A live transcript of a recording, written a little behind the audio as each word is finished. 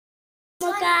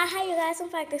Hi you guys, I'm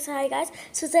back. Hi guys.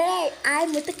 So today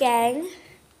I'm with the gang.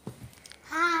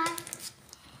 Hi.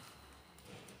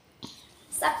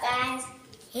 What's up, guys?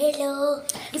 Hello.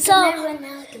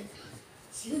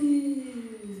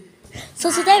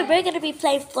 So today we're gonna be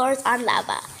playing Floors on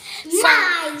Lava.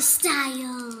 My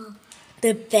style.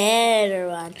 The better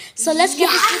one. So let's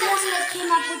get this I'm the video. one that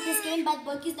came up with this game, but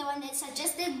Boki's the one that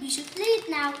suggested we should play it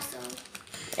now. So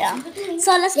Yeah.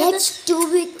 So let's get this. let's do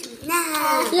it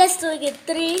now. Let's do it in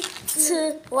 3,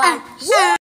 2, 1.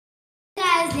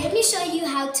 Guys, let me show you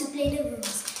how to play the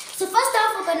rules. So first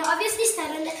off, we're gonna obviously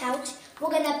start on the couch.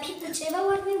 We're gonna pick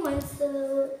whichever one we want. So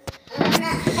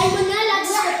and we're not allowed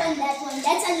to step on that one.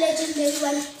 That's a legendary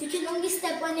one. You can only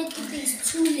step on it if there's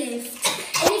 2 left.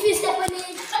 And if you step on it,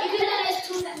 if you know there's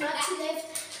 2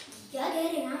 left, you're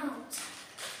getting out.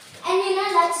 And you're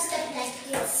not allowed to step like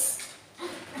this.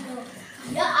 No.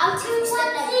 You're out if you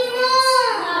step like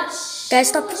this. Guys,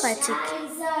 stop fighting.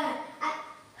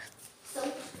 So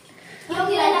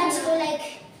you're allowed to go like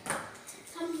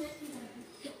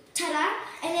ta-da.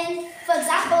 And then, for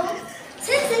example,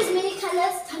 since there's many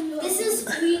colors, this is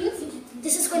green,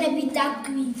 this is going to be dark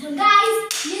green. So guys,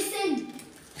 listen.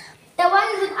 The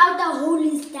one without the hole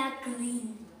is dark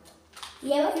green.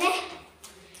 Yeah, okay?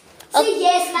 Say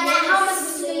yes, man. How much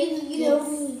do you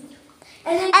know?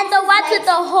 And the one with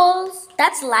the holes,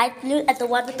 that's light blue, and the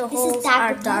one with the holes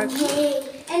are dark.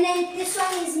 Okay. And then this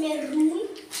one is maroon.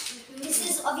 This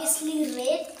is obviously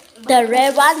red. The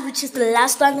red one, which is the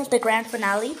last one of the grand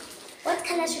finale, What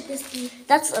color should this be?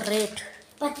 that's red.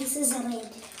 But this is red.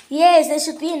 Yes, there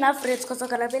should be enough reds because I'm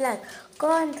gonna be like,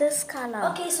 go on this color.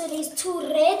 Okay, so there's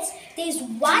 2 reds. There's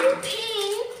 1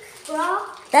 pink, bro.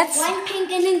 That's 1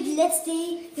 pink, and then let's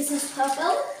see. This is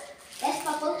purple. That's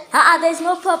purple. there's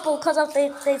no purple because of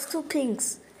there's 2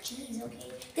 pinks. Jeez,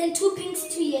 okay. Then 2 pinks,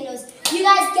 2 yellows. You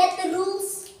guys get the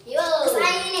rules? Because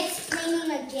I ain't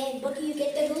explaining again. But do you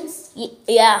get the rules?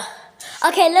 Yeah.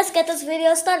 Okay, let's get this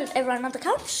video started. Everyone on the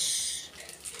couch.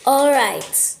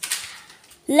 Alright.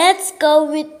 Let's go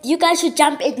with, you guys should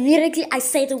jump immediately I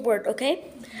say the word, okay?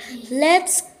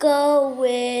 Let's go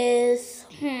with,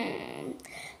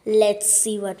 let's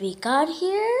see what we got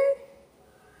here.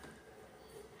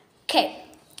 Okay.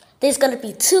 There's going to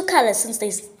be 2 colors since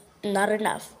there's not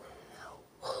enough.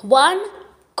 One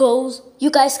goes,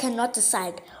 you guys cannot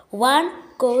decide. One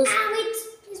goes,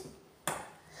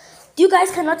 you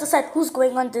guys cannot decide who's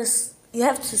going on this. You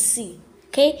have to see,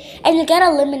 okay? And you get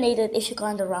eliminated if you go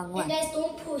on the wrong one. And guys,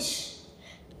 don't push.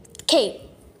 Okay,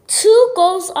 2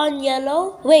 goes on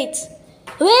yellow. Wait.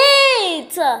 Okay.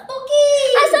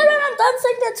 I said when I'm done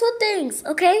saying the 2 things,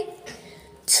 okay?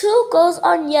 2 goes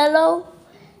on yellow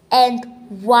and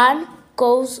 1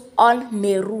 goes on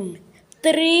maroon.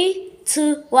 3,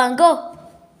 2, 1, go.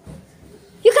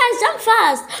 You guys jump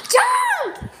fast.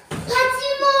 Jump!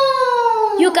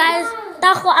 You guys,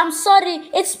 Tacho, I'm sorry.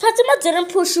 It's Fatima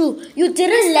didn't push you. You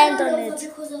didn't land on it.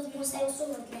 Because of most, I also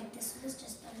look like this. Let's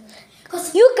just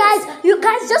You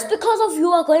guys, just because of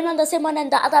you are going on the same one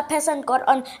and the other person got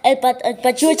on,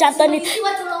 but you jumped on it. See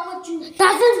what's wrong with you? Doesn't.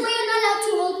 That's why you're not allowed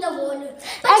to hold the water.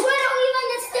 But you're the only one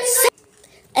that's still.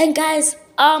 And guys,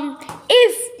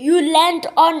 if you land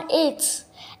on it,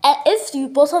 and if you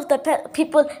both of the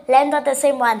people land on the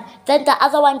same one, then the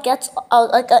other one gets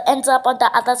ends up on the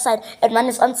other side, and one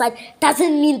is on side.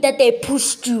 Doesn't mean that they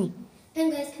pushed you.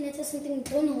 And guys, can I tell something?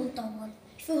 Don't hold the wall.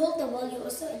 If you hold the wall, you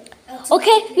also.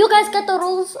 Okay, you guys get the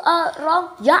rules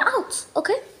wrong. You're out.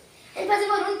 Okay. And but I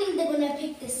don't think they're gonna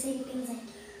pick the same things like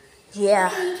you. Yeah.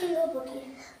 Okay, you can go, Bookie.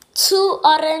 2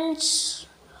 orange,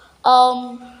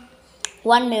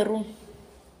 1 maroon.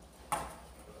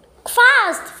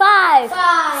 Fast! 5,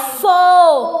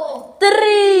 4,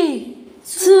 3,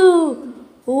 2,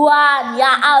 1. You're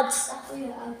out.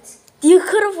 You're out. You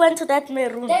could have went to that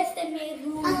maroon. That's the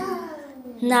maroon.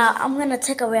 Now I'm gonna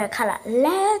take away a color.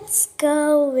 Let's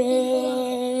go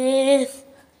with.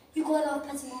 You go off,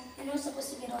 Fatima. You're not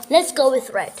supposed to get off. Let's go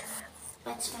with red.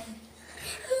 That's fine.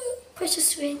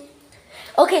 Precious red.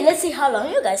 Okay, let's see how long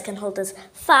you guys can hold this.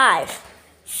 5,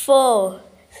 4,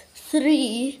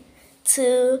 3,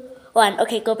 2, 1.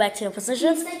 Okay, go back to your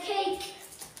positions. It's the cake.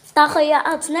 Tacho, you're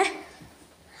out, ne?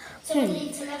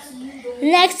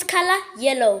 Next color,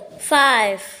 yellow.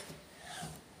 5,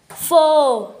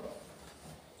 4,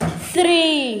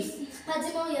 3.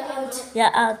 Fatima, you're out.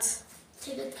 You're out.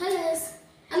 Take the colors.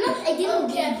 I didn't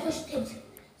get. I pushed it.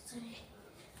 Sorry.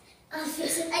 I'll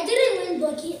fix it. I didn't win,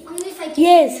 Boki. Only if I get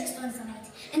Yes. the next one right.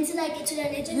 Until I get to the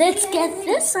legend. Let's get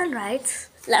this one right.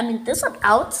 I mean, this one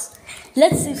out.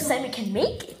 Let's see if Sammy can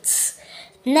make it.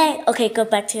 Nay. Okay, go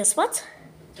back to your spot.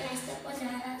 Can I step on the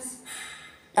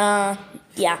others?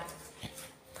 Yeah.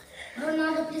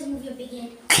 Ronaldo, please move your big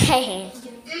head.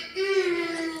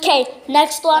 Okay,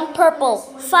 next one, purple.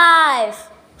 5,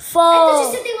 4. I thought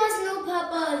you said there was no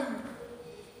purple.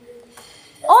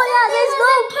 Oh yeah, there's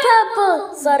no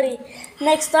purple. Sorry.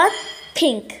 Next one,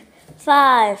 pink.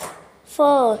 5,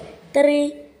 4,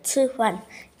 3, 2, 1.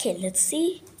 Okay, let's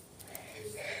see.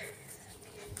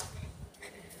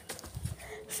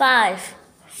 5,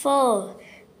 4,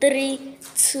 3,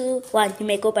 2, 1. You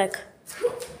may go back.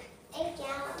 Thank you.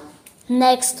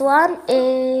 Next one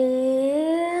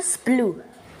is blue.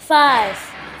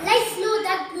 5. Light blue,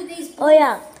 dark blue, there is blue. Oh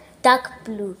yeah, dark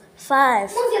blue. 5,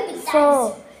 Move your big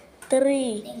 4,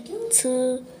 3, Thank you.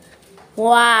 2,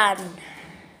 1.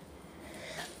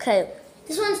 Okay.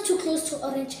 This one's too close to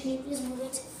orange. Can you please move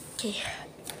it? Okay.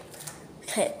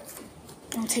 Okay.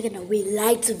 I'm taking away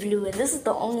light blue, and this is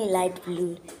the only light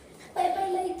blue. Bye bye,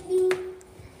 light blue.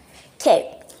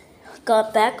 Okay.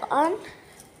 Go back on.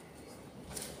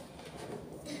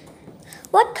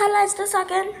 What color is this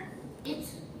again?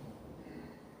 It's.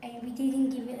 We didn't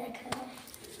give it that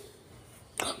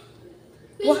color.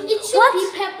 What? It should What? be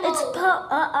purple. It's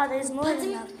there's no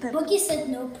enough purple. Boogie said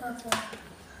no purple.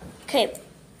 Okay.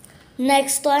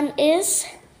 Next one is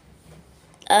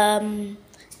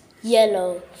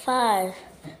yellow. 5,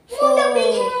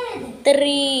 4,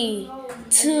 3,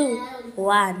 2,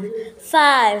 1.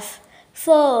 5,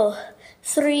 4,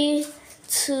 3,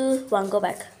 2, 1. Go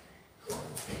back.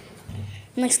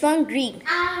 Next one, green.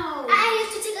 Ow! I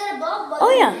have to take out a bulb.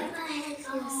 Oh yeah.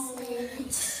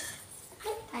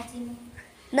 I didn't know.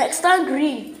 Next one,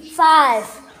 green. 5,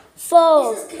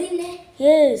 4. This is green, eh?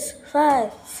 Yes.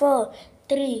 5, 4,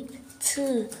 3,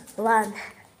 2, 1.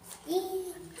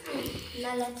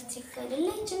 Now let's take out the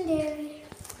legendary.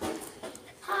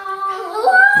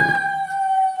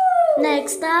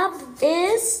 Next up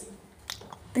is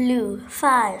blue.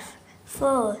 5,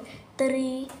 4,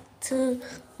 3, 2,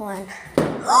 1.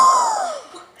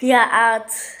 You're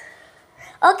out.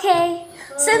 Okay.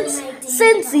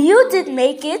 Since you did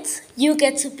make it, you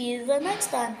get to be the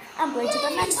next one. I'm going to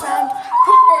the next one.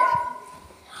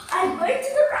 I'm going to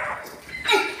the next.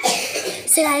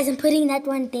 So guys, I'm putting that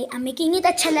one day. I'm making it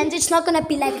a challenge. It's not gonna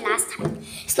be like last time.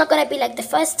 It's not gonna be like the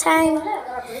first time.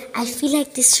 I feel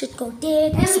like this should go there.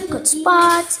 There's a good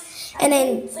spot. And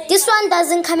then this one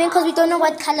doesn't come in because we don't know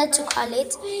what color to call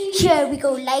it. Here we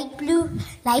go light blue.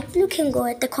 Light blue can go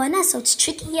at the corner, so it's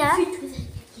tricky here.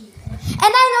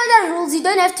 And I know the rules. You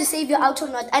don't have to say if you're out or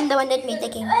not. I'm the one that made the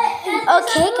game.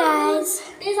 Okay, guys.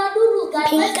 There's a rule that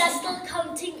Pink. when they're still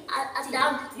counting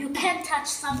down, you can't touch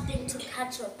something to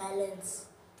catch your balance.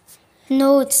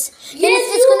 Notes. Yes,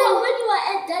 when you were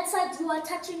at that side, you were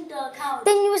touching the couch.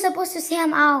 Then you were supposed to say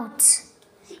I'm out.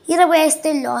 Either way, I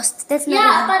still lost. That's not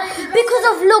Yeah, right. but Because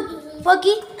of look,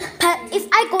 Buggy, if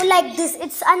I go like this,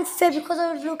 it's unfair because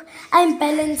of look, I'm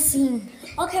balancing.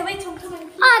 Okay, wait, I'm coming.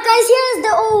 Guys, here's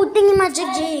the old thingy magic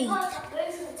J.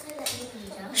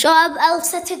 So I'll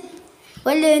set it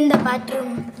well in the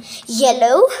bathroom.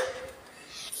 Yellow.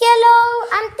 Yellow,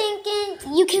 I'm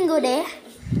thinking you can go there.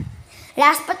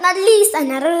 Last but not least,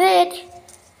 another red.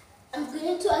 I'm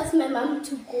going to ask my mom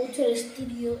to go to the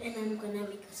studio and I'm going to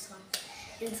make a song.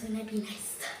 It's going to be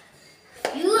nice.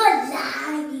 You are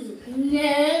lying.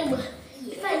 No.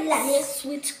 If I lie, I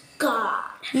swear to God.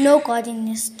 No God in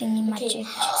this thingy magic.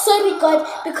 Sorry, God,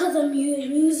 because I'm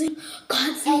using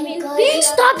God's name. Please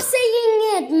stop saying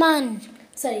it, man.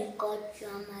 Sorry. God,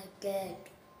 you're my dad.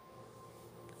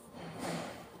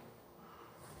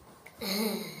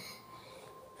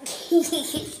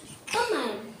 Come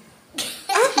on.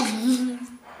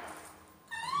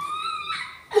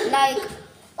 Like,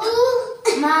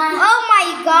 oh my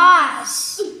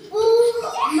gosh.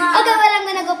 Okay, well, I'm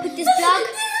gonna go put this vlog.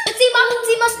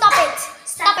 Simo, stop it.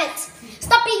 Stop it.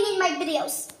 Stop being in my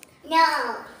videos. No.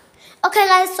 Okay,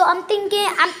 guys, so I'm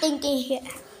thinking here.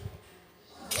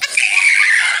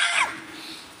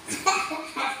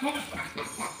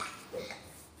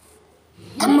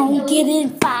 Come on, get in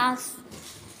fast.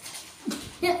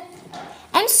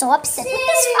 I'm so upset with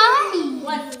this phone.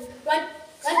 What's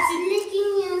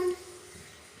Licking you.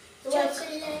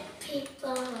 chocolate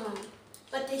paper?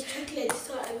 But there's chocolate,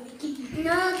 so I'm making it.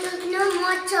 No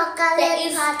more chocolate. There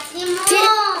is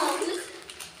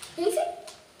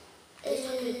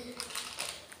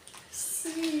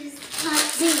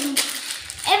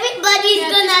Everybody's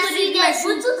gonna see my this.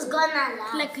 Bluetooth's gonna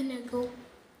laugh. Like, can I go?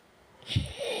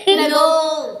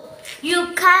 No,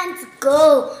 you can't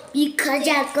go because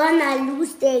you're gonna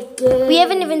lose the game. We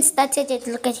haven't even started yet.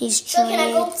 Look at his dreads. So can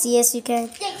I go? Yes, you can.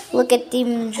 Look at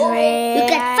him dreads.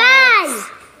 Look at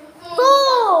 5,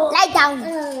 4. Lie down.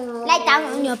 Lie down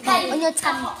on your back, on your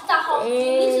tummy.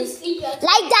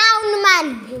 Lie down,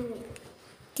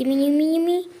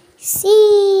 Dimmy. C.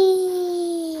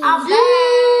 I'm back.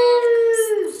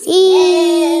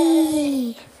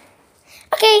 C.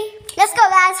 Okay, let's go,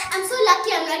 guys. I'm so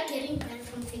lucky I'm not getting banned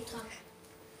from TikTok.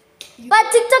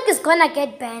 But TikTok is gonna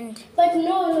get banned. But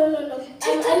no.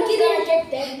 I'm getting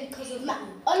get banned because of my.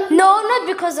 No, not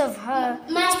because of her.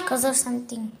 It's because of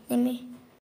something. Let me.